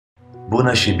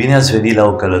Bună și bine ați venit la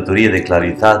o călătorie de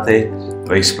claritate,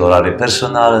 o explorare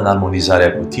personală în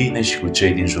armonizarea cu tine și cu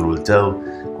cei din jurul tău,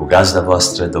 cu gazda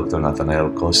voastră, Dr.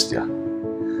 Nathanael Costea.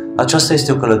 Aceasta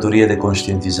este o călătorie de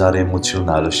conștientizare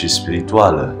emoțională și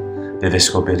spirituală, de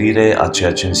descoperire a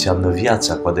ceea ce înseamnă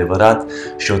viața cu adevărat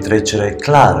și o trecere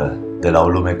clară de la o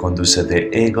lume condusă de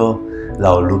ego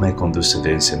la o lume condusă de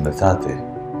însemnătate.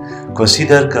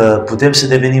 Consider că putem să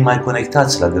devenim mai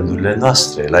conectați la gândurile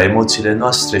noastre, la emoțiile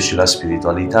noastre și la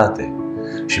spiritualitate.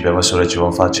 Și pe măsură ce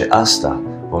vom face asta,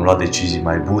 vom lua decizii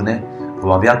mai bune,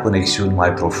 vom avea conexiuni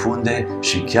mai profunde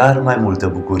și chiar mai multă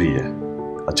bucurie.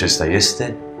 Acesta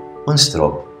este un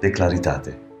strop de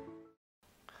claritate.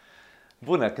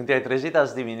 Bună! Când te-ai trezit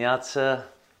azi dimineață,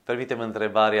 permite-mi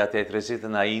întrebarea, te-ai trezit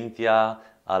înaintea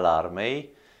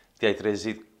alarmei? Te-ai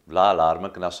trezit la alarmă,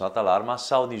 când a sunat alarma,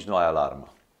 sau nici nu ai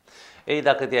alarmă? Ei,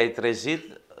 dacă te-ai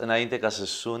trezit înainte ca să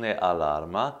sune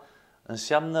alarma,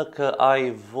 înseamnă că ai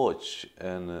voci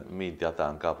în mintea ta,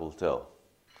 în capul tău.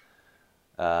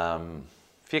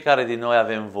 Fiecare din noi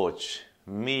avem voci,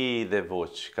 mii de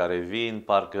voci care vin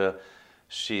parcă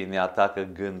și ne atacă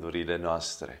gândurile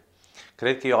noastre.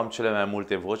 Cred că eu am cele mai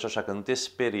multe voci, așa că nu te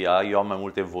speria, eu am mai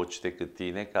multe voci decât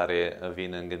tine care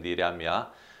vin în gândirea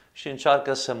mea și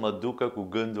încearcă să mă ducă cu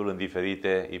gândul în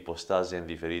diferite ipostaze, în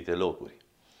diferite locuri.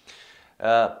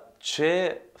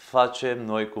 Ce facem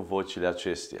noi cu vocile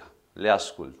acestea? Le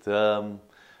ascultăm,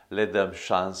 le dăm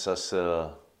șansa să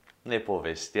ne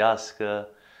povestească,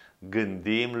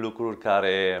 gândim lucruri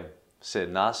care se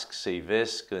nasc, se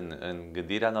ivesc în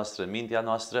gândirea noastră, în mintea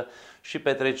noastră și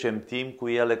petrecem timp cu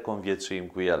ele, conviețuim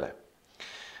cu ele.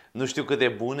 Nu știu cât de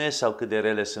bune sau cât de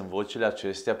rele sunt vocile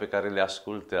acestea pe care le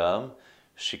ascultăm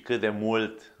și cât de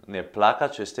mult ne plac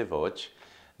aceste voci,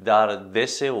 dar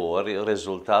deseori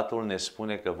rezultatul ne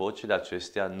spune că vocile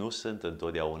acestea nu sunt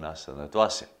întotdeauna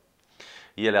sănătoase.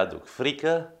 Ele aduc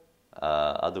frică,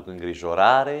 aduc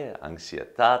îngrijorare,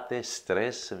 anxietate,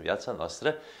 stres în viața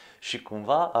noastră și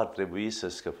cumva ar trebui să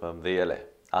scăpăm de ele.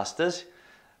 Astăzi,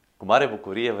 cu mare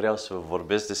bucurie, vreau să vă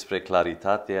vorbesc despre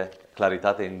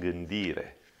claritate în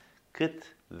gândire. Cât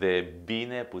de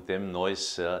bine putem noi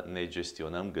să ne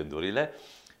gestionăm gândurile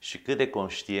și cât de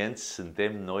conștienți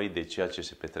suntem noi de ceea ce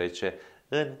se petrece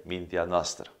în mintea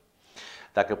noastră.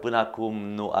 Dacă până acum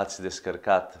nu ați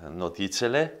descărcat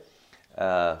notițele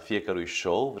fiecărui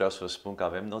show, vreau să vă spun că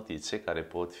avem notițe care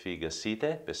pot fi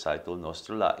găsite pe site-ul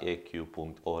nostru la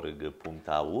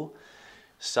eq.org.au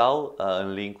sau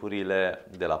în linkurile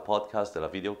de la podcast, de la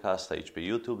videocast aici pe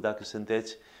YouTube dacă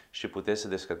sunteți și puteți să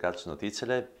descărcați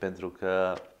notițele pentru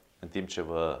că în timp ce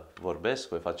vă vorbesc,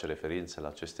 voi face referințe la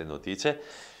aceste notițe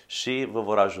și vă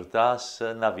vor ajuta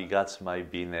să navigați mai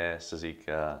bine, să zic,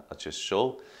 acest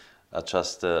show,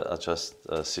 această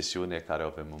sesiune care o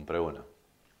avem împreună.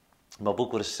 Mă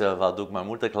bucur să vă aduc mai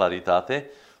multă claritate,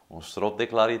 un strop de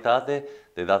claritate,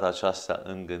 de data aceasta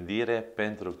în gândire,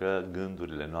 pentru că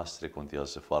gândurile noastre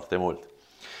contează foarte mult.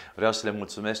 Vreau să le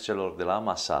mulțumesc celor de la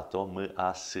Masato,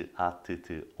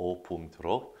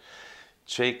 masato.ro,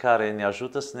 cei care ne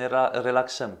ajută să ne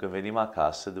relaxăm când venim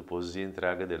acasă după o zi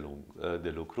întreagă de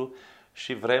lucru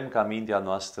și vrem ca mintea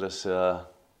noastră să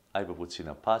aibă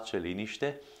puțină pace,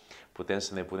 liniște. Putem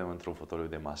să ne punem într-un fotoliu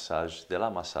de masaj de la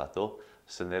Masato,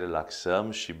 să ne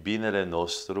relaxăm și binele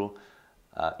nostru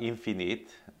infinit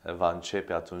va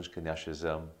începe atunci când ne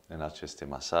așezăm în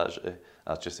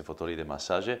aceste fotolii de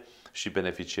masaje și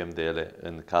beneficiem de ele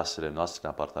în casele noastre, în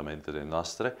apartamentele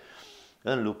noastre,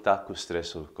 în lupta cu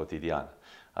stresul cotidian.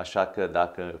 Așa că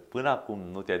dacă până acum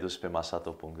nu te-ai dus pe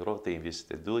masato.ro, te invit să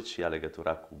te duci și ia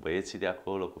legătura cu băieții de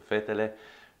acolo, cu fetele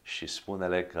și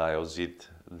spune-le că ai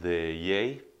auzit de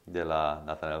ei, de la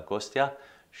Nathanael Costea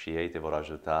și ei te vor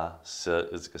ajuta să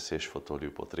îți găsești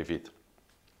fotoliul potrivit.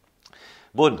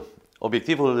 Bun,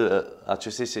 obiectivul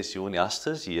acestei sesiuni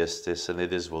astăzi este să ne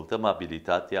dezvoltăm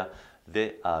abilitatea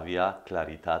de a avea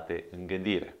claritate în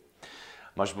gândire.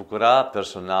 M-aș bucura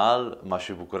personal, m-aș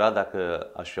fi bucurat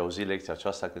dacă aș fi auzit lecția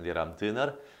aceasta când eram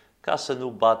tânăr, ca să nu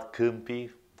bat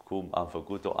câmpii, cum am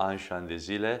făcut-o ani și ani de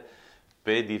zile,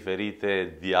 pe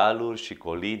diferite dealuri și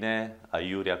coline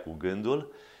aiurea cu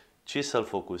gândul, ci să-l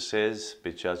focusez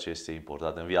pe ceea ce este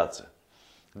important în viață.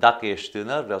 Dacă ești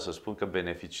tânăr, vreau să spun că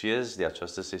beneficiezi de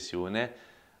această sesiune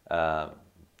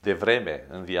de vreme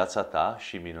în viața ta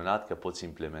și minunat că poți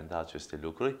implementa aceste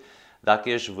lucruri. Dacă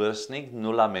ești vârstnic,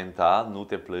 nu lamenta, nu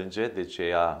te plânge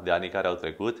de anii care au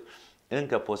trecut,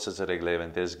 încă poți să-ți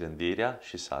reglementezi gândirea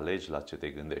și să alegi la ce te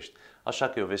gândești. Așa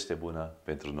că e o veste bună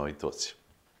pentru noi toți.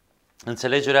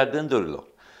 Înțelegerea gândurilor.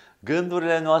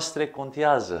 Gândurile noastre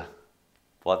contează.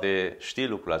 Poate știi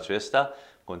lucrul acesta,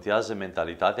 contează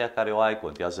mentalitatea care o ai,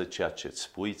 contează ceea ce îți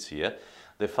spui ție.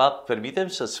 De fapt, permitem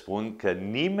să spun că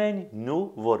nimeni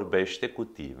nu vorbește cu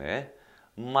tine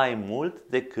mai mult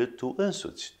decât tu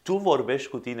însuți. Tu vorbești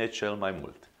cu tine cel mai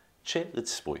mult. Ce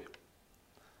îți spui?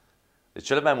 De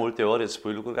cele mai multe ori îți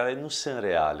spui lucruri care nu sunt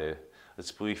reale. Îți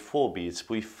spui fobii, îți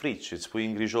spui frici, îți spui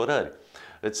îngrijorări.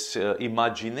 Îți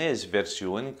imaginezi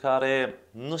versiuni care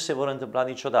nu se vor întâmpla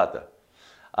niciodată.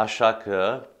 Așa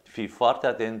că fii foarte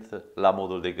atent la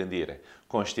modul de gândire.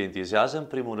 Conștientizează în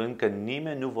primul rând că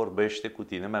nimeni nu vorbește cu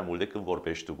tine mai mult decât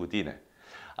vorbești tu cu tine.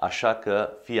 Așa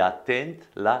că fii atent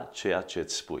la ceea ce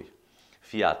îți spui.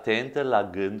 Fii atent la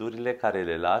gândurile care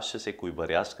le lași să se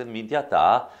cuibărească în mintea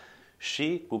ta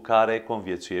și cu care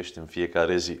conviețuiești în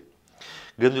fiecare zi.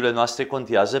 Gândurile noastre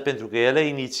contează pentru că ele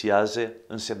inițiază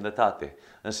însemnătate.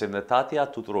 Însemnătatea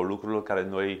tuturor lucrurilor care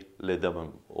noi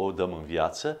o dăm în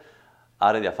viață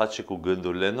are de-a face cu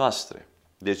gândurile noastre.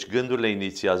 Deci gândurile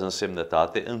inițiază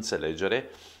însemnătate, înțelegere.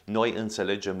 Noi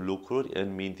înțelegem lucruri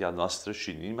în mintea noastră și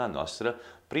în inima noastră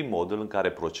prin modul în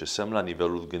care procesăm la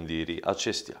nivelul gândirii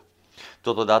acestea.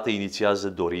 Totodată inițiază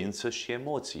dorință și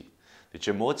emoții. Deci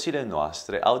emoțiile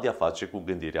noastre au de-a face cu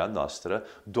gândirea noastră,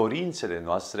 dorințele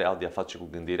noastre au de-a face cu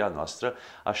gândirea noastră,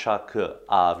 așa că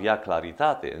a avea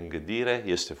claritate în gândire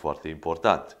este foarte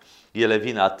important. Ele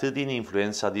vin atât din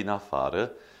influența din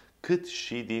afară, cât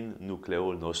și din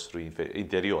nucleul nostru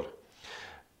interior.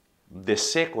 De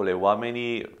secole,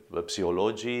 oamenii,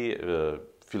 psihologii,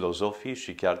 filozofii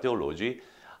și chiar teologii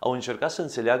au încercat să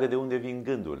înțeleagă de unde vin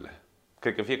gândurile.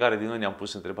 Cred că fiecare din noi ne-am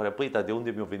pus întrebarea, păi, dar de unde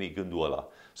mi-a venit gândul ăla?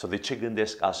 Sau de ce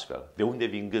gândesc astfel? De unde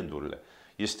vin gândurile?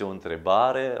 Este o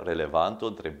întrebare relevantă, o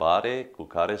întrebare cu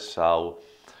care s-au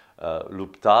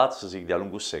luptat, să zic, de-a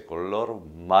lungul secolelor,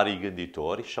 mari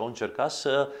gânditori și au încercat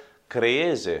să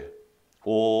creeze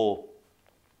o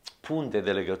punte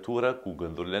de legătură cu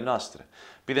gândurile noastre.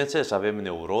 Bineînțeles, avem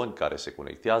neuroni care se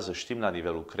conectează, știm la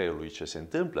nivelul creierului ce se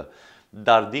întâmplă,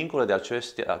 dar dincolo de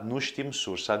acestea nu știm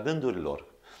sursa gândurilor.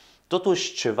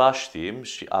 Totuși ceva știm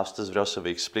și astăzi vreau să vă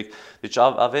explic. Deci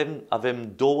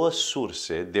avem două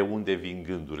surse de unde vin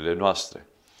gândurile noastre.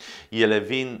 Ele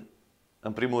vin,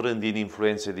 în primul rând, din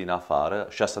influențe din afară,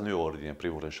 și asta nu e o ordine, în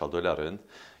primul rând și al doilea rând.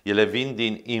 Ele vin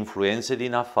din influențe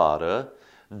din afară,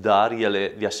 dar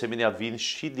ele, de asemenea, vin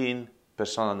și din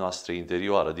persoana noastră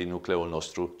interioară, din nucleul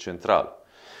nostru central.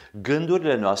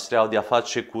 Gândurile noastre au de-a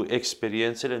face cu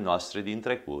experiențele noastre din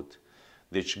trecut.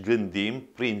 Deci gândim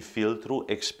prin filtrul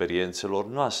experiențelor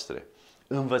noastre.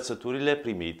 Învățăturile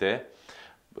primite,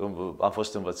 am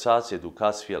fost învățați,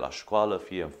 educați fie la școală,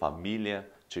 fie în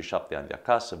familie, cei 7 ani de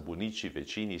acasă, bunicii,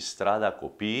 vecinii, strada,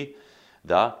 copiii,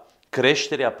 da?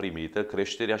 Creșterea primită,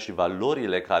 creșterea și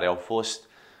valorile care au fost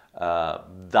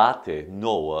date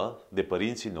nouă de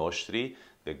părinții noștri,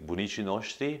 de bunicii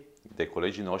noștri, de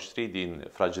colegii noștri din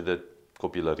fragedă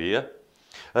copilărie,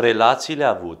 relațiile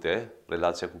avute,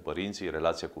 relația cu părinții,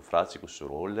 relația cu frații, cu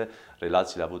surorile,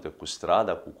 relațiile avute cu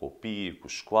strada, cu copiii, cu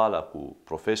școala, cu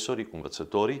profesorii, cu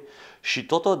învățătorii și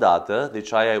totodată,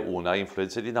 deci aia e una,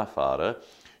 influențe din afară,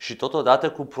 și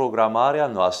totodată cu programarea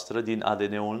noastră din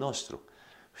ADN-ul nostru.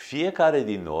 Fiecare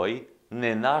din noi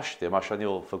ne naștem, așa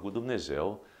ne-a făcut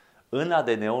Dumnezeu, în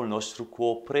ADN-ul nostru cu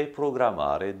o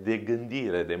preprogramare de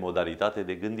gândire, de modalitate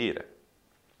de gândire.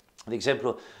 De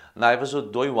exemplu, n-ai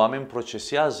văzut, doi oameni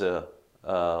procesează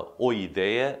o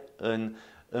idee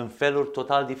în feluri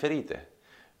total diferite.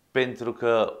 Pentru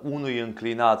că unul e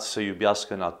înclinat să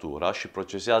iubească natura și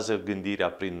procesează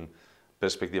gândirea prin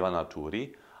perspectiva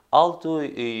naturii,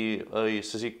 altul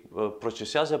să zic,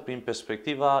 procesează prin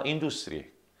perspectiva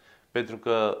industriei. Pentru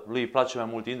că lui îi place mai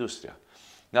mult industria.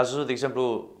 Ne-ați văzut, de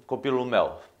exemplu, copilul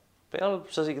meu. Pe el,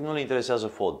 să zic, nu-l interesează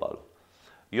fotbalul.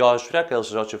 Eu aș vrea că el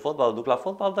să joace fotbal, duc la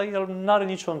fotbal, dar el nu are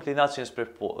nicio înclinație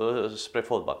spre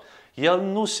fotbal. El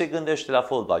nu se gândește la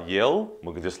fotbal. Eu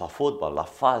mă gândesc la fotbal, la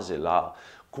faze, la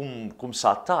cum să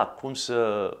atac, cum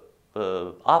să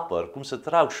apăr, cum să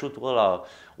trag șutul ăla,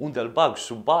 unde îl bag,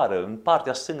 sub bară, în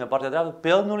partea stângă, în partea dreaptă. Pe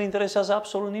el nu-l interesează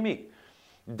absolut nimic.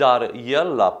 Dar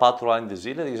el, la 4 ani de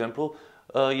zile, de exemplu,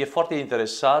 e foarte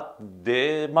interesat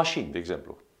de mașini, de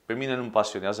exemplu. Pe mine nu-mi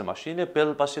pasionează mașinile, pe el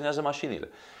îl pasionează mașinile.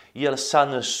 El s-a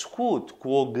născut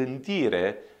cu o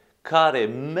gândire care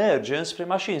merge înspre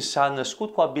mașini. S-a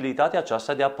născut cu abilitatea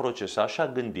aceasta de a procesa și a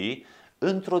gândi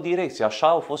într-o direcție. Așa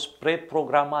a fost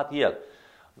preprogramat el.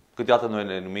 Câteodată noi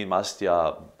le numim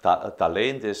astea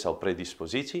talente sau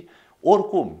predispoziții.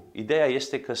 Oricum, ideea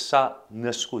este că s-a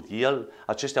născut.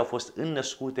 Acestea au fost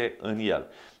înnăscute în el.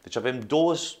 Deci avem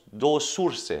două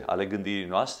surse ale gândirii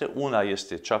noastre. Una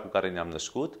este cea cu care ne-am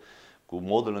născut, cu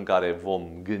modul în care vom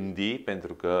gândi,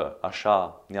 pentru că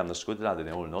așa ne-am născut din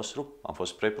ADN-ul nostru, am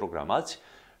fost preprogramați.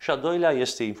 Și a doilea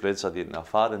este influența din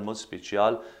afară, în mod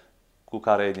special, cu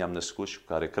care ne-am născut și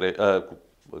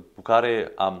cu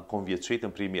care am conviețuit în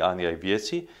primii ani ai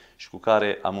vieții și cu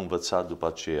care am învățat după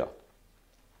aceea.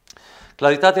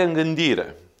 Claritatea în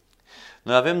gândire.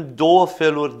 Noi avem două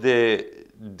feluri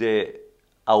de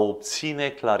a obține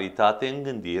claritate în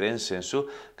gândire, în sensul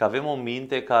că avem o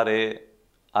minte care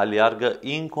aleargă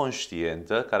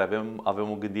inconștientă, care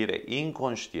avem o gândire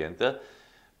inconștientă,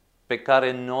 pe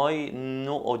care noi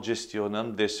nu o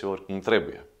gestionăm deseori cum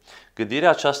trebuie. Gândirea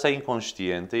aceasta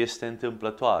inconștientă este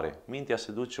întâmplătoare. Mintea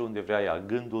se duce unde vrea ea,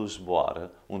 gândul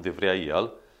zboară unde vrea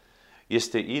el,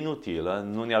 este inutilă,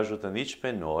 nu ne ajută nici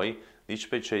pe noi, nici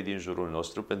pe cei din jurul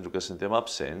nostru, pentru că suntem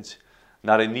absenți,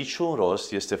 n-are niciun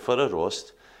rost, este fără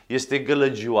rost, este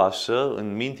gălăgioasă,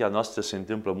 în mintea noastră se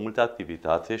întâmplă multă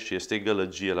activitate și este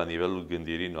gălăgie la nivelul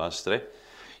gândirii noastre,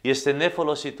 este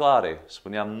nefolositoare,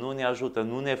 spuneam, nu ne ajută,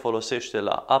 nu ne folosește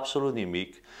la absolut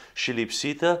nimic și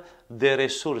lipsită de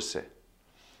resurse.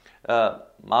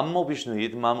 M-am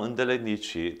obișnuit, m-am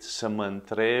îndeletnicit să mă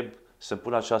întreb, să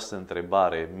pun această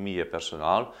întrebare mie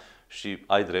personal și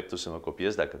ai dreptul să mă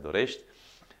copiezi dacă dorești.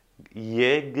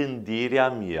 E gândirea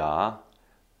mea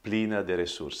plină de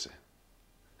resurse?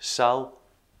 Sau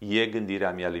e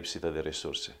gândirea mea lipsită de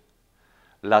resurse?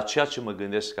 La ceea ce mă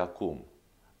gândesc acum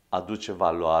aduce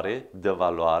valoare, dă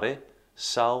valoare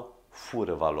sau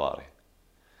fură valoare?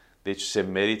 Deci se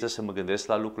merită să mă gândesc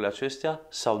la lucrurile acestea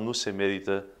sau nu se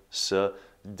merită să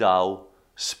dau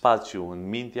spațiu în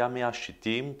mintea mea și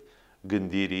timp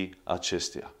gândirii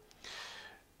acestea?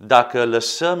 Dacă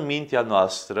lăsăm mintea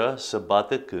noastră să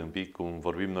bată câmpii, cum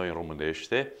vorbim noi în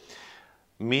românește,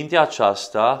 mintea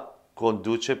aceasta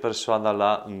conduce persoana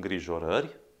la îngrijorări,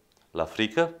 la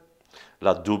frică,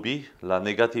 la dubii, la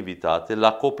negativitate,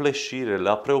 la copleșire,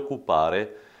 la preocupare,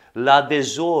 la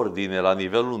dezordine la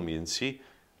nivelul minții,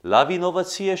 la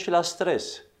vinovăție și la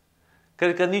stres.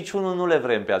 Cred că niciunul nu le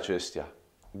vrem pe acestea,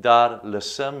 dar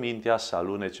lăsăm mintea să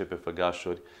alunece pe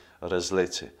făgașuri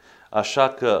răzlețe. Așa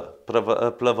că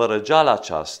plăvărăgeala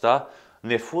aceasta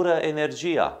ne fură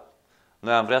energia.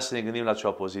 Noi am vrea să ne gândim la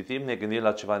ceva pozitiv, ne gândim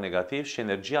la ceva negativ și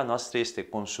energia noastră este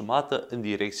consumată în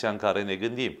direcția în care ne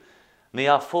gândim. Ne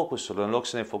ia focusul, în loc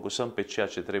să ne focusăm pe ceea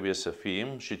ce trebuie să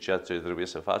fim și ceea ce trebuie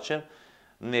să facem,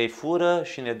 ne fură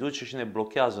și ne duce și ne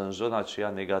blochează în zona aceea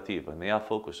negativă, ne ia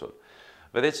focusul.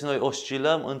 Vedeți, noi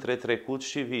oscilăm între trecut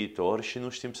și viitor și nu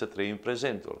știm să trăim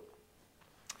prezentul.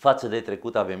 Față de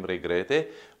trecut avem regrete,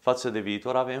 față de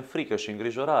viitor avem frică și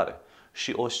îngrijorare.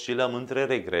 Și oscilăm între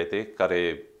regrete,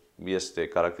 care este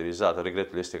caracterizat,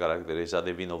 regretul este caracterizat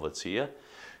de vinovăție,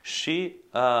 și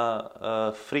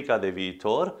frica de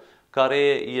viitor, care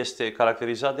este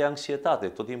caracterizat de anxietate.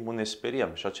 Tot timpul ne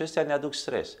speriem și acestea ne aduc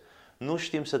stres. Nu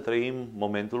știm să trăim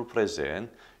momentul prezent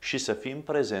și să fim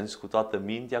prezenți cu toată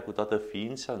mintea, cu toată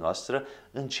ființa noastră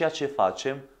în ceea ce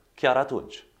facem chiar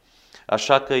atunci.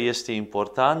 Așa că este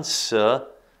important să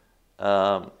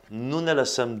nu ne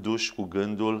lăsăm duși cu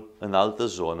gândul în altă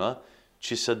zonă,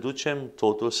 ci să ducem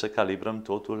totul, să calibrăm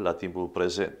totul la timpul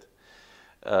prezent.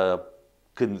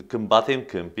 Când batem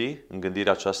câmpii în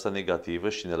gândirea aceasta negativă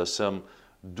și ne lăsăm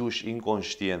duși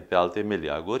inconștient pe alte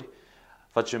meleaguri,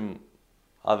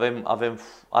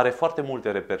 are foarte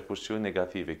multe repercusiuni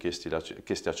negative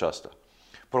chestia aceasta.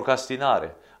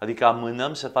 Procrastinare, adică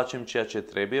amânăm să facem ceea ce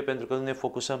trebuie pentru că nu ne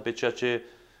focusăm pe ceea ce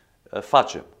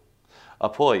facem.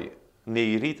 Apoi, ne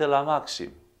irită la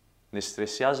maxim, ne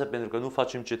stresează pentru că nu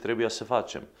facem ce trebuie să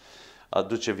facem.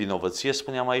 Aduce vinovăție,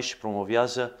 spuneam aici, și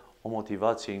promovează o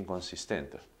motivație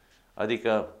inconsistentă.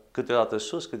 Adică câteodată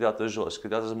sus, câteodată jos,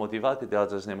 câteodată sunt motivat,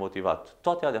 câteodată sunt nemotivat.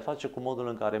 Toate au de-a face cu modul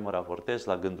în care mă raportez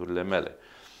la gândurile mele.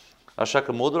 Așa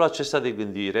că modul acesta de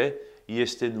gândire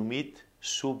este numit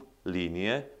sub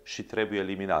linie și trebuie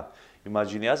eliminat.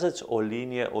 Imaginează-ți o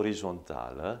linie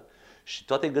orizontală și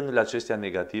toate gândurile acestea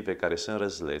negative care sunt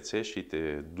răzlețe și te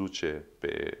duce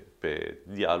pe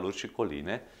dealuri și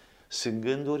coline, sunt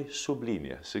gânduri sub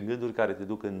linie, sunt gânduri care te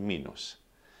duc în minus.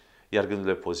 Iar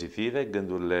gândurile pozitive,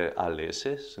 gândurile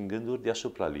alese, sunt gânduri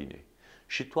deasupra liniei.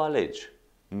 Și tu alegi,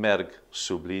 merg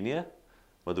sub linie,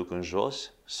 mă duc în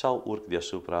jos sau urc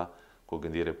deasupra cu o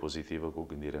gândire pozitivă, cu o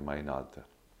gândire mai înaltă.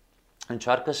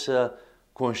 Încearcă să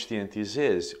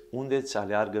conștientizezi unde îți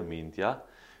aleargă mintea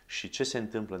și ce se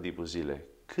întâmplă în timpul zilei.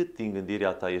 Cât din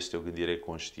gândirea ta este o gândire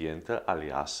conștientă,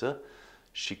 aleasă,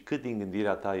 și cât din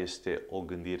gândirea ta este o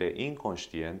gândire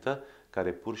inconștientă,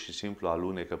 care pur și simplu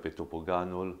alunecă pe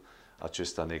topoganul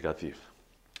acesta negativ.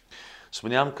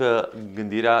 Spuneam că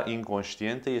gândirea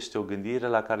inconștientă este o gândire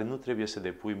la care nu trebuie să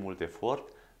depui mult efort,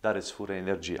 dar îți fură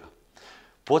energia.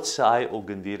 Poți să ai o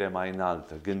gândire mai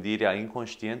înaltă. Gândirea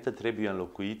inconștientă trebuie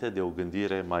înlocuită de o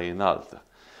gândire mai înaltă.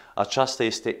 Aceasta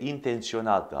este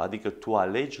intenționată, adică tu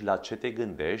alegi la ce te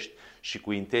gândești și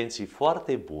cu intenții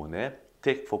foarte bune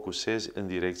te focusezi în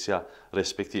direcția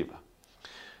respectivă.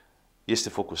 Este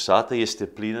focusată, este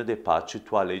plină de pace,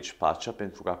 tu alegi pacea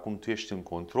pentru că acum tu ești în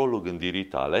controlul gândirii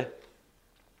tale,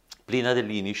 plină de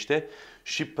liniște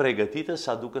și pregătită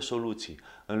să aducă soluții.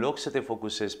 În loc să te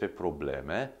focusezi pe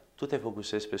probleme, tu te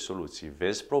focusezi pe soluții.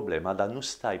 Vezi problema, dar nu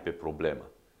stai pe problemă.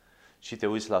 Și te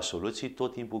uiți la soluții,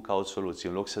 tot timpul cauți soluții.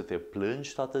 În loc să te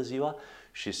plângi toată ziua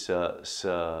și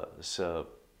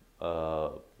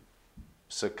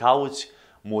să cauți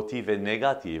motive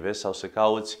negative sau să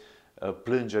cauți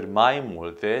plângeri mai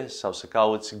multe sau să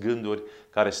cauți gânduri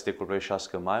care să te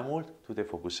copleșească mai mult, tu te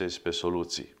focusezi pe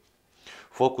soluții.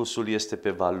 Focusul este pe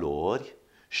valori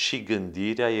și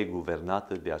gândirea e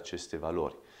guvernată de aceste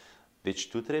valori. Deci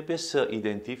tu trebuie să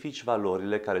identifici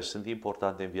valorile care sunt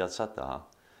importante în viața ta,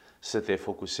 să te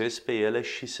focusezi pe ele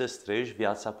și să-ți trăiești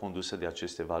viața condusă de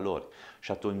aceste valori.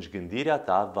 Și atunci gândirea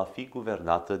ta va fi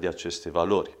guvernată de aceste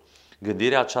valori.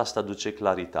 Gândirea aceasta aduce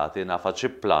claritate în a face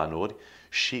planuri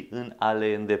și în a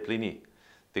le îndeplini.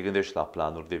 Te gândești la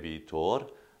planuri de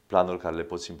viitor, planuri care le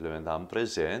poți implementa în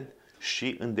prezent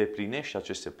și îndeplinești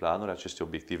aceste planuri, aceste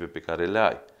obiective pe care le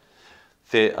ai.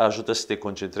 Te ajută să te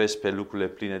concentrezi pe lucrurile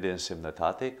pline de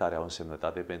însemnătate, care au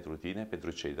însemnătate pentru tine,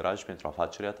 pentru cei dragi, pentru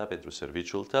afacerea ta, pentru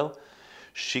serviciul tău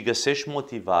și găsești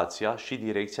motivația și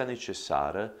direcția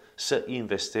necesară să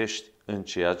investești în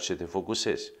ceea ce te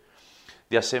focusezi.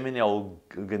 De asemenea, o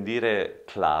gândire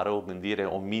clară,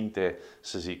 o minte,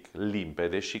 să zic,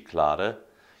 limpede și clară,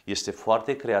 este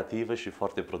foarte creativă și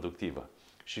foarte productivă.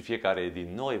 Și fiecare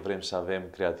din noi vrem să avem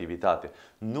creativitate.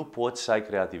 Nu poți să ai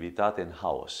creativitate în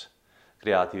haos.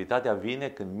 Creativitatea vine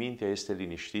când mintea este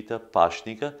liniștită,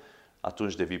 pașnică,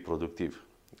 atunci devii productiv.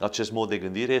 Acest mod de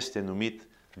gândire este numit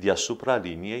deasupra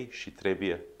liniei și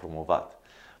trebuie promovat.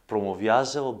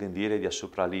 Promovează o gândire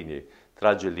deasupra liniei.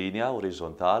 Trage linia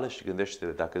orizontală și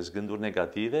gândește-te dacă sunt gânduri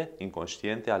negative,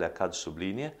 inconștiente, alea cad sub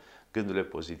linie, gândurile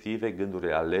pozitive,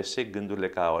 gândurile alese, gândurile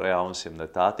care au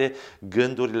însemnătate,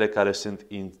 gândurile care sunt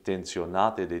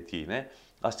intenționate de tine,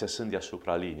 astea sunt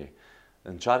deasupra liniei.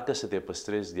 Încearcă să te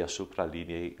păstrezi deasupra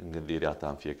liniei în gândirea ta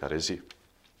în fiecare zi.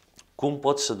 Cum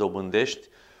poți să dobândești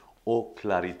o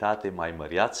claritate mai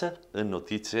măreață? În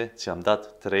notițe ți-am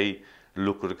dat 3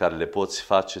 lucruri care le poți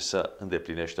face să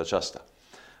îndeplinești aceasta.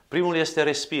 Primul este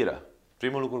respiră.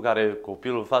 Primul lucru care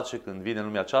copilul face când vine în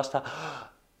lumea aceasta,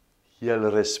 el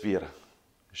respiră.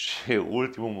 Și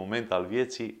ultimul moment al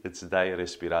vieții îți dai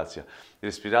respirația.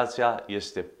 Respirația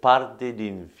este parte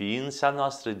din ființa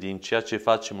noastră, din ceea ce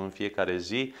facem în fiecare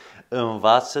zi.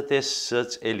 Învață-te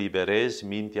să-ți eliberezi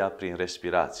mintea prin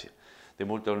respirație. De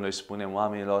multe ori noi spunem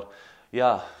oamenilor,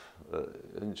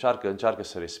 încearcă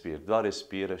să respiri, doar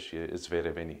respiră și îți vei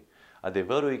reveni.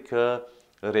 Adevărul e că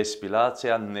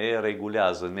respirația ne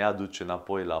regulează, ne aduce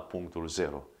înapoi la punctul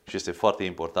zero și este foarte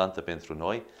importantă pentru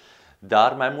noi,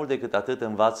 dar mai mult decât atât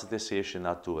învață-te să ieși în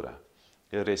natură.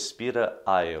 Respiră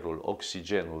aerul,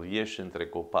 oxigenul, ieși între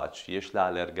copaci, ieși la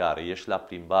alergare, ieși la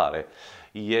plimbare,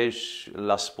 ieși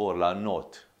la sport, la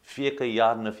not, fie că e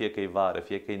iarnă, fie că e vară,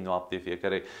 fie că e noapte, fie că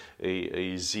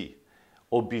e zi.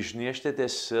 Obișnuiește-te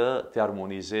să te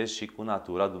armonizezi și cu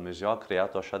natura. Dumnezeu a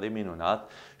creat-o așa de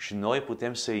minunat și noi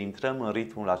putem să intrăm în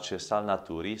ritmul acesta al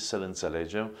naturii, să-l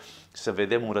înțelegem, să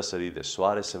vedem un răsărit de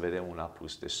soare, să vedem un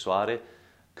apus de soare.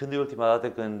 Când e ultima dată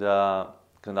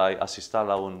când ai asistat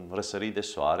la un răsărit de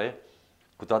soare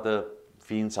cu toată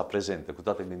ființa prezentă, cu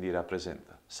toată gândirea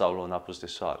prezentă, sau la un apus de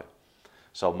soare,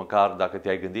 sau măcar dacă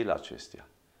te-ai gândit la acestea?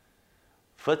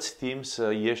 Fă-ți timp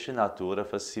să ieși în natură,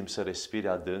 fă-ți timp să respiri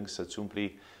adânc, să-ți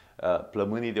umpli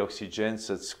plămânii de oxigen,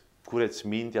 să-ți cureți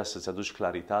mintea, să-ți aduci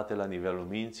claritate la nivelul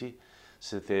minții,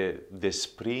 să te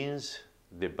desprinzi,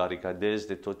 de baricadezi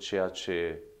de tot ceea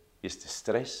ce este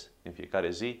stres în fiecare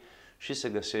zi și să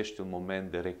găsești un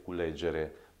moment de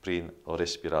reculegere prin o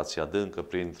respirație adâncă,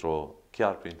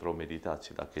 chiar printr-o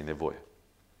meditație, dacă e nevoie.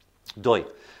 2.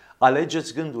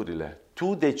 Alegeți gândurile.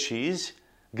 Tu decizi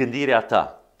gândirea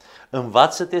ta.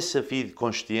 Învață-te să fii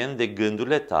conștient de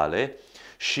gândurile tale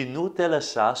și nu te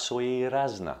lăsa să o iei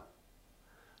razna.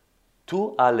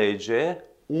 Tu alege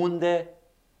unde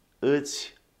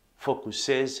îți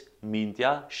focusezi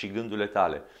mintea și gândurile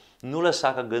tale. Nu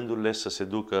lăsa ca gândurile să se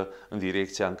ducă în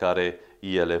direcția în care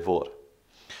ele vor.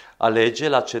 Alege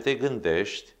la ce te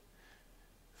gândești,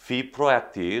 fii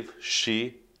proactiv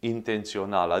și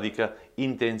intențional, adică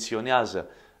intenționează.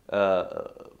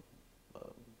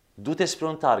 Du-te spre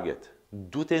un target,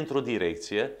 du-te într-o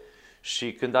direcție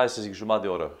și când ai, să zic, jumătate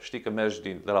de oră, știi că mergi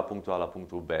de la punctul A la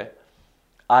punctul B,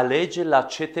 alege la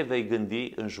ce te vei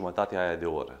gândi în jumătatea aia de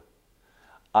oră.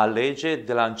 Alege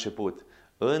de la început.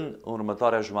 În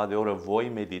următoarea jumătate de oră voi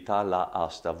medita la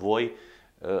asta,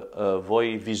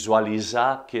 voi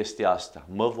vizualiza chestia asta,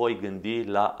 mă voi gândi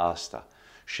la asta.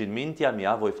 Și în mintea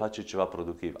mea voi face ceva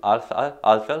productiv.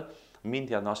 Altfel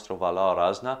mintea noastră va lua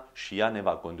razna și ea ne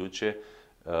va conduce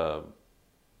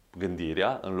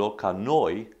gândirea, în loc ca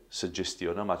noi să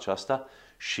gestionăm aceasta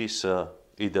și să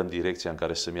îi dăm direcția în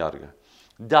care să meargă.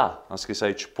 Da, am scris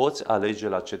aici, poți alege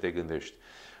la ce te gândești.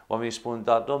 Oamenii spun,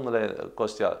 dar domnule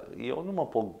Costea, eu nu mă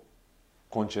pot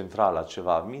concentra la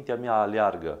ceva, mintea mea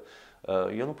aleargă,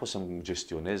 eu nu pot să-mi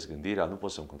gestionez gândirea, nu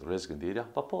pot să-mi controlez gândirea,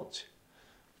 ba poți.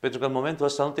 Pentru că în momentul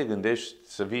ăsta nu te gândești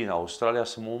să vii în Australia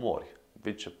să mă omori.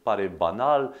 Deci pare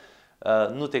banal,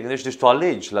 nu te gândești, deci tu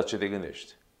alegi la ce te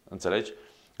gândești. Înțelegi?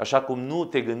 Așa cum nu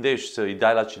te gândești să îi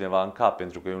dai la cineva în cap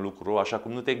pentru că e un lucru rău, așa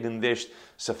cum nu te gândești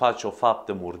să faci o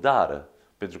faptă murdară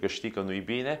pentru că știi că nu-i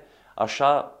bine,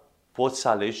 așa poți să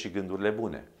alegi și gândurile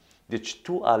bune. Deci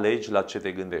tu alegi la ce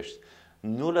te gândești.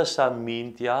 Nu lăsa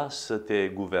mintea să te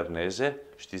guverneze.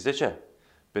 Știți de ce?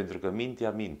 Pentru că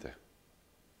mintea minte.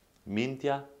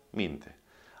 Mintea minte.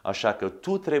 Așa că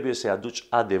tu trebuie să-i aduci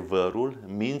adevărul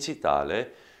minții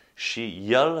tale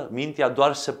și mintea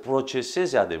doar să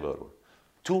proceseze adevărul.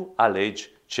 Tu alegi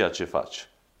ceea ce faci.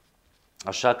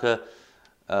 Așa că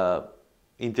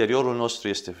interiorul nostru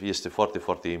este foarte,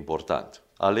 foarte important.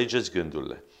 Alegeți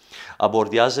gândurile.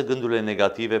 Abordează gândurile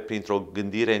negative printr-o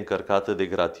gândire încărcată de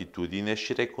gratitudine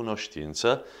și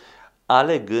recunoștință,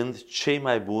 alegând cei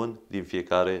mai buni din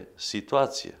fiecare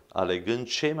situație. Alegând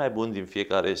cei mai buni din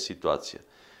fiecare situație.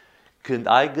 Când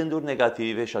ai gânduri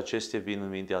negative și acestea vin în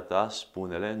mintea ta,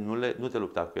 spune-le, nu te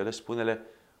lupta cu ele, spune-le,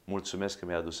 mulțumesc că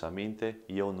mi-ai adus aminte,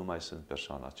 eu nu mai sunt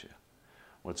persoana aceea.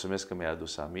 Mulțumesc că mi-ai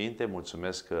adus aminte,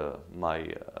 mulțumesc că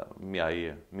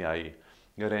mi-ai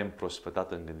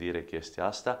reîmprospătat în gândire chestia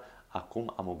asta,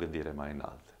 acum am o gândire mai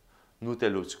înaltă. Nu te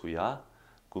lupți cu ea,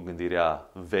 cu gândirea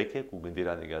veche, cu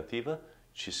gândirea negativă,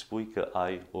 ci spui că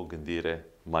ai o gândire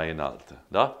mai înaltă.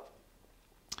 Da?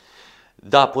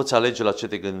 Da, poți alege la ce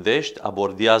te gândești,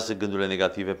 abordează gândurile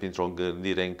negative printr-o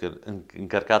gândire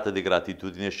încărcată de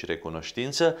gratitudine și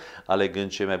recunoștință, alegând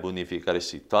cei mai buni în fiecare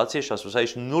situație și a spus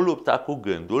aici, nu lupta cu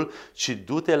gândul, ci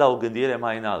du-te la o gândire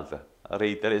mai înaltă.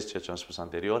 Reiterez ceea ce am spus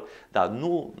anterior, dar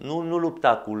nu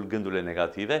lupta cu gândurile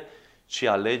negative, ci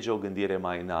alege o gândire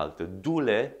mai înaltă.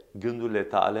 Du-le gândurile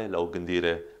tale la o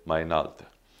gândire mai înaltă.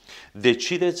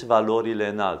 Decideți valorile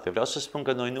înalte. Vreau să spun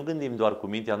că noi nu gândim doar cu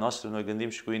mintea noastră, noi gândim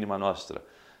și cu inima noastră.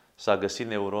 S-a găsit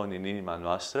neuroni în inima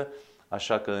noastră,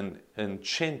 așa că în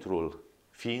centrul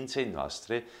ființei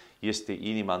noastre este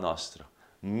inima noastră.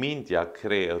 Mintea,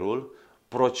 creierul,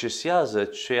 procesează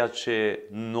ceea ce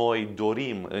noi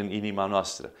dorim în inima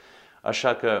noastră.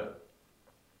 Așa că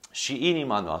și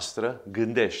inima noastră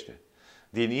gândește.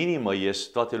 Din inimă ies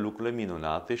toate lucrurile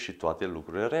minunate și toate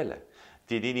lucrurile rele.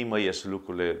 Din inimă ies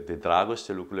lucrurile de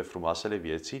dragoste, lucrurile frumoase ale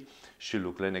vieții și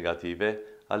lucrurile negative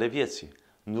ale vieții.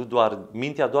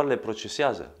 Mintea doar le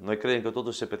procesează. Noi credem că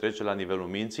totul se petrece la nivelul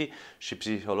minții și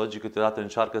psihologii câteodată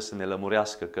încearcă să ne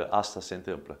lămurească că asta se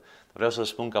întâmplă. Vreau să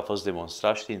spun că a fost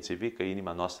demonstrat științific că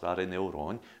inima noastră are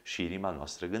neuroni și inima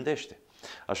noastră gândește.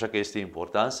 Așa că este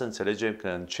important să înțelegem că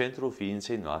în centrul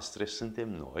ființei noastre suntem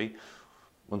noi,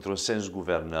 într-un sens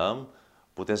guvernăm,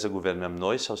 putem să guvernăm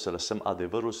noi sau să lăsăm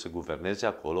adevărul să guverneze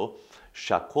acolo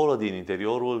și acolo din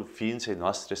interiorul ființei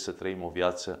noastre să trăim o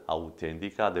viață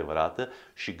autentică, adevărată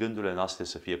și gândurile noastre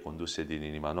să fie conduse din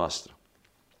inima noastră.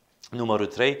 Numărul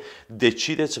 3.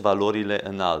 Decideți valorile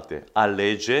înalte.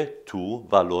 Alege tu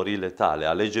valorile tale,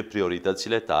 alege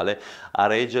prioritățile tale,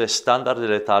 alege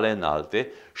standardele tale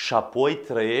înalte și apoi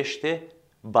trăiește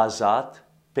bazat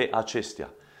pe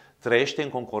acestea. Trăiește în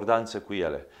concordanță cu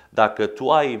ele. Dacă tu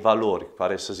ai valori,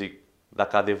 care să zic,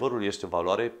 dacă adevărul este o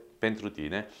valoare pentru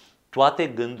tine, toate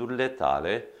gândurile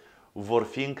tale vor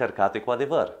fi încărcate cu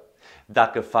adevăr.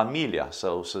 Dacă familia,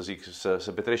 sau să zic,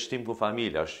 să petreci timp cu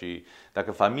familia și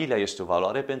dacă familia este o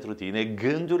valoare pentru tine,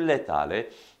 gândurile tale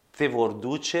te vor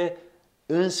duce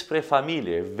înspre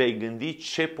familie. Vei gândi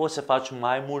ce poți să faci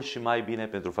mai mult și mai bine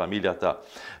pentru familia ta.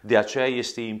 De aceea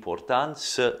este important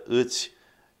să îți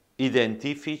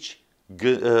identifici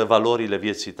valorile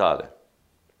vieții tale.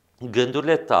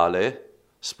 Gândurile tale,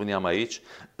 spuneam aici,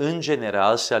 în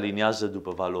general se aliniază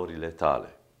după valorile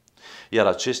tale. Iar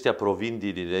acestea provin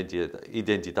din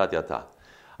identitatea ta.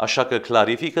 Așa că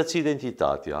clarifică-ți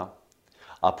identitatea,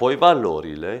 apoi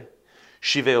valorile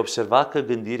și vei observa că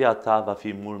gândirea ta va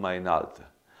fi mult mai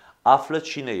înaltă. Află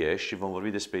cine ești și vom vorbi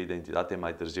despre identitate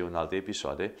mai târziu în alte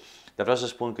episoade, dar vreau să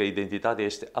spun că identitatea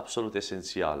este absolut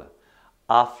esențială.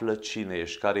 Află cine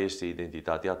ești, care este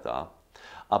identitatea ta,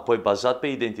 apoi bazat pe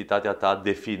identitatea ta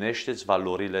definește-ți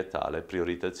valorile tale,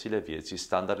 prioritățile vieții,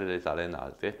 standardele tale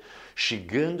înalte și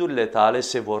gândurile tale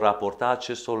se vor raporta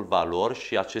acestor valori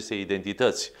și aceste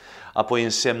identități. Apoi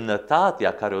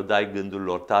însemnătatea care o dai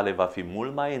gândurilor tale va fi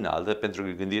mult mai înaltă, pentru că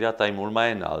gândirea ta e mult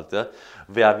mai înaltă,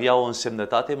 vei avea o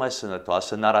însemnătate mai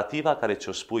sănătoasă, narativa care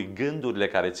ți-o spui, gândurile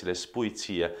care ți le spui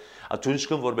ție. Atunci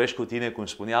când vorbești cu tine, cum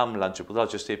spuneam la începutul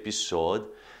acestui episod,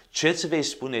 ce îți vei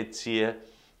spune ție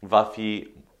va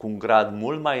fi cu un grad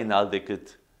mult mai înalt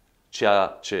decât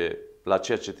la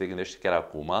ceea ce te gândești chiar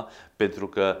acum, pentru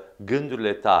că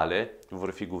gândurile tale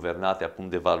vor fi guvernate acum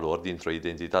de valori dintr-o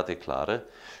identitate clară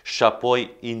și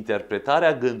apoi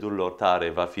interpretarea gândurilor tale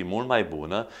va fi mult mai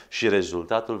bună și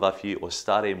rezultatul va fi o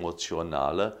stare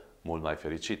emoțională mult mai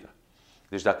fericită.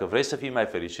 Deci dacă vrei să fii mai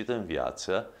fericit în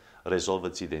viață,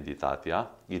 rezolvă-ți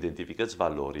identitatea, identifică-ți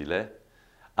valorile,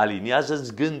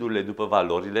 aliniază-ți gândurile după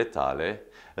valorile tale,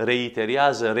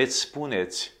 reiterează,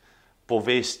 respuneți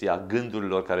povestea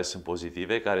gândurilor care sunt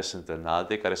pozitive, care sunt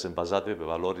înalte, care sunt bazate pe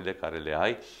valorile care le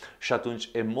ai și atunci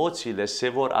emoțiile se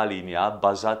vor alinia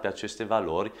bazat pe aceste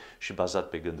valori și bazat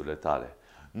pe gândurile tale.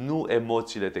 Nu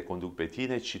emoțiile te conduc pe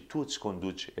tine, ci tu îți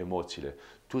conduci emoțiile,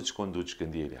 tu îți conduci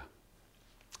gândirea.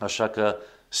 Așa că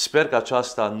sper că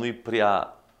aceasta nu-i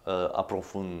prea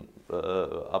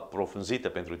aprofunzită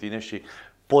pentru tine și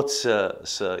poți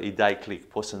să îi dai click,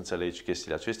 poți să înțelegi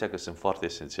chestiile acestea că sunt foarte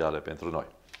esențiale pentru noi.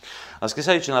 Am scris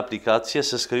aici în aplicație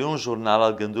să scrii un jurnal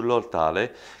al gândurilor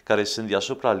tale care sunt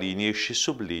deasupra liniei și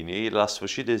sub liniei. La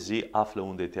sfârșit de zi află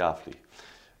unde te afli.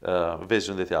 Vezi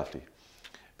unde te afli.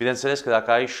 Bineînțeles că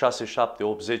dacă ai 6, 7,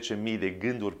 8, 10 mii de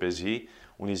gânduri pe zi,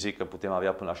 unii zic că putem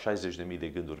avea până la 60.000 de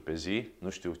gânduri pe zi, nu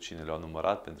știu cine le-a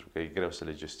numărat pentru că e greu să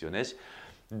le gestionezi,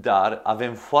 dar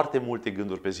avem foarte multe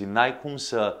gânduri pe zi. N-ai cum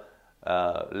să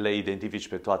le identifici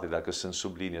pe toate dacă sunt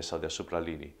sub linie sau deasupra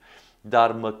linii.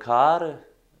 Dar măcar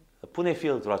pune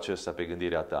filtrul acesta pe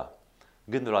gândirea ta.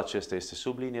 Gândul acesta este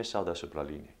sub linie sau deasupra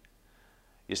liniei?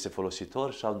 Este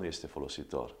folositor sau nu este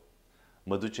folositor?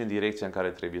 Mă duce în direcția în care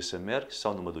trebuie să merg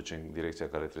sau nu mă duce în direcția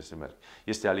în care trebuie să merg?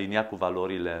 Este aliniat cu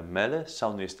valorile mele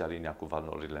sau nu este aliniat cu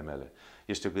valorile mele?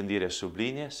 Este o gândire sub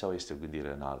linie sau este o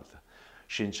gândire înaltă?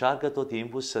 Și încearcă tot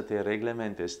timpul să te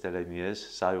reglementezi, să te aliniezi,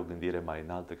 să ai o gândire mai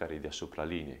înaltă care e deasupra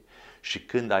liniei. Și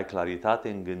când ai claritate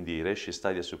în gândire și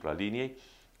stai deasupra liniei,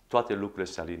 toate lucrurile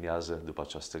se aliniază după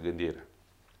această gândire.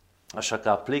 Așa că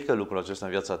aplică lucrul acesta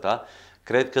în viața ta,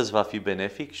 cred că îți va fi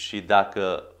benefic și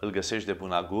dacă îl găsești de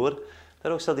bun agur, te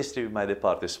rog să-l distribui mai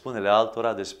departe. Spune-le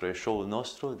altora despre show-ul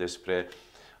nostru, despre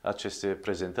aceste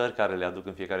prezentări care le aduc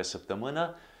în fiecare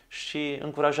săptămână și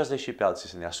încurajează și pe alții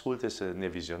să ne asculte, să ne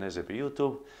vizioneze pe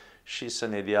YouTube și să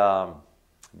ne dea,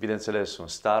 bineînțeles, un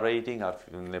star rating,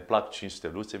 ne plac 5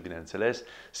 steluțe, bineînțeles,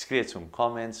 scrieți un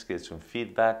comment, scrieți un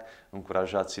feedback,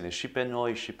 încurajați-ne și pe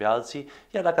noi și pe alții,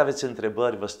 iar dacă aveți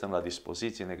întrebări, vă stăm la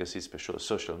dispoziție, ne găsiți pe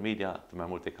social media, pe mai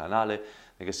multe canale,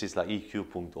 ne găsiți la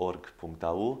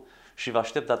eq.org.au și vă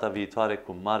aștept data viitoare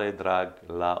cu mare drag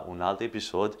la un alt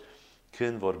episod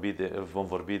când vom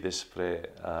vorbi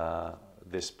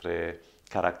despre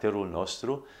caracterul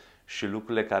nostru și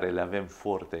lucrurile care le avem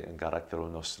forte în caracterul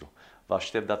nostru. Vă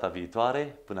aștept data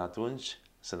viitoare. Până atunci,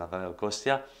 sunt Nathanael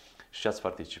Costia și ați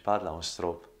participat la un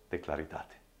strop de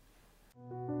claritate.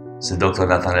 Sunt Dr.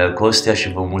 Nathanael Costia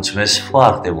și vă mulțumesc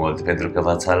foarte mult pentru că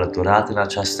v-ați alăturat în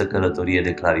această călătorie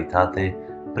de claritate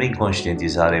prin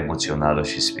conștientizare emoțională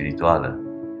și spirituală.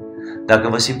 Dacă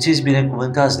vă simțiți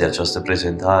binecuvântați de această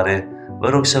prezentare, vă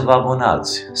rog să vă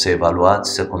abonați, să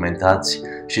evaluați, să comentați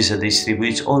și să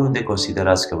distribuiți oriunde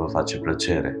considerați că vă face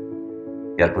plăcere.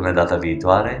 Iar până data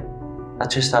viitoare,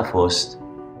 acesta a fost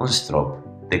un strop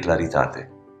de claritate.